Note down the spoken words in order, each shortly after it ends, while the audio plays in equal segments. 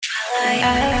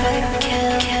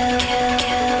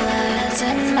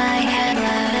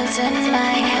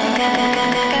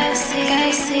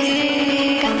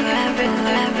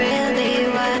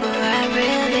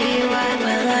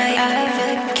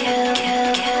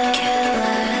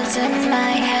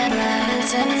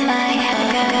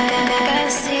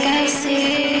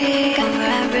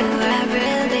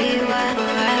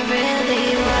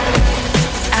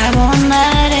I won't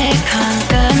let it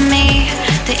conquer me.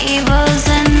 The evil's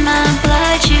in my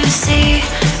blood, you see.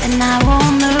 And I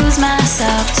won't lose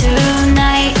myself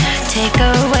tonight. Take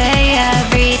away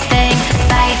everything.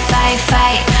 Fight, fight,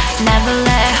 fight. Never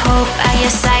let hope out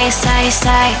your sight, sight,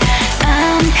 sight.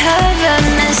 Uncover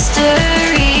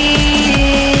mysteries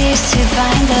to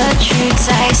find the truths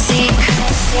I seek.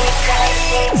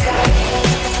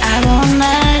 I won't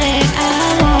let it,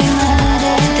 I won't let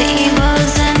it. The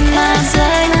evil's in my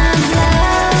blood,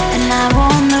 and I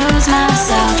won't lose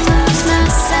myself.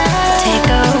 Take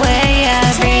away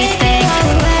everything.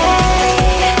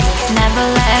 Never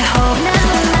let hope.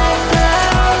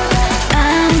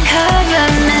 Uncover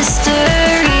mysteries.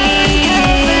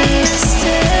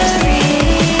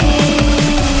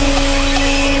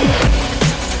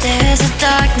 There's a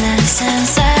darkness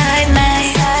inside me.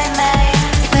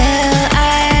 Will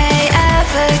I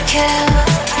ever kill?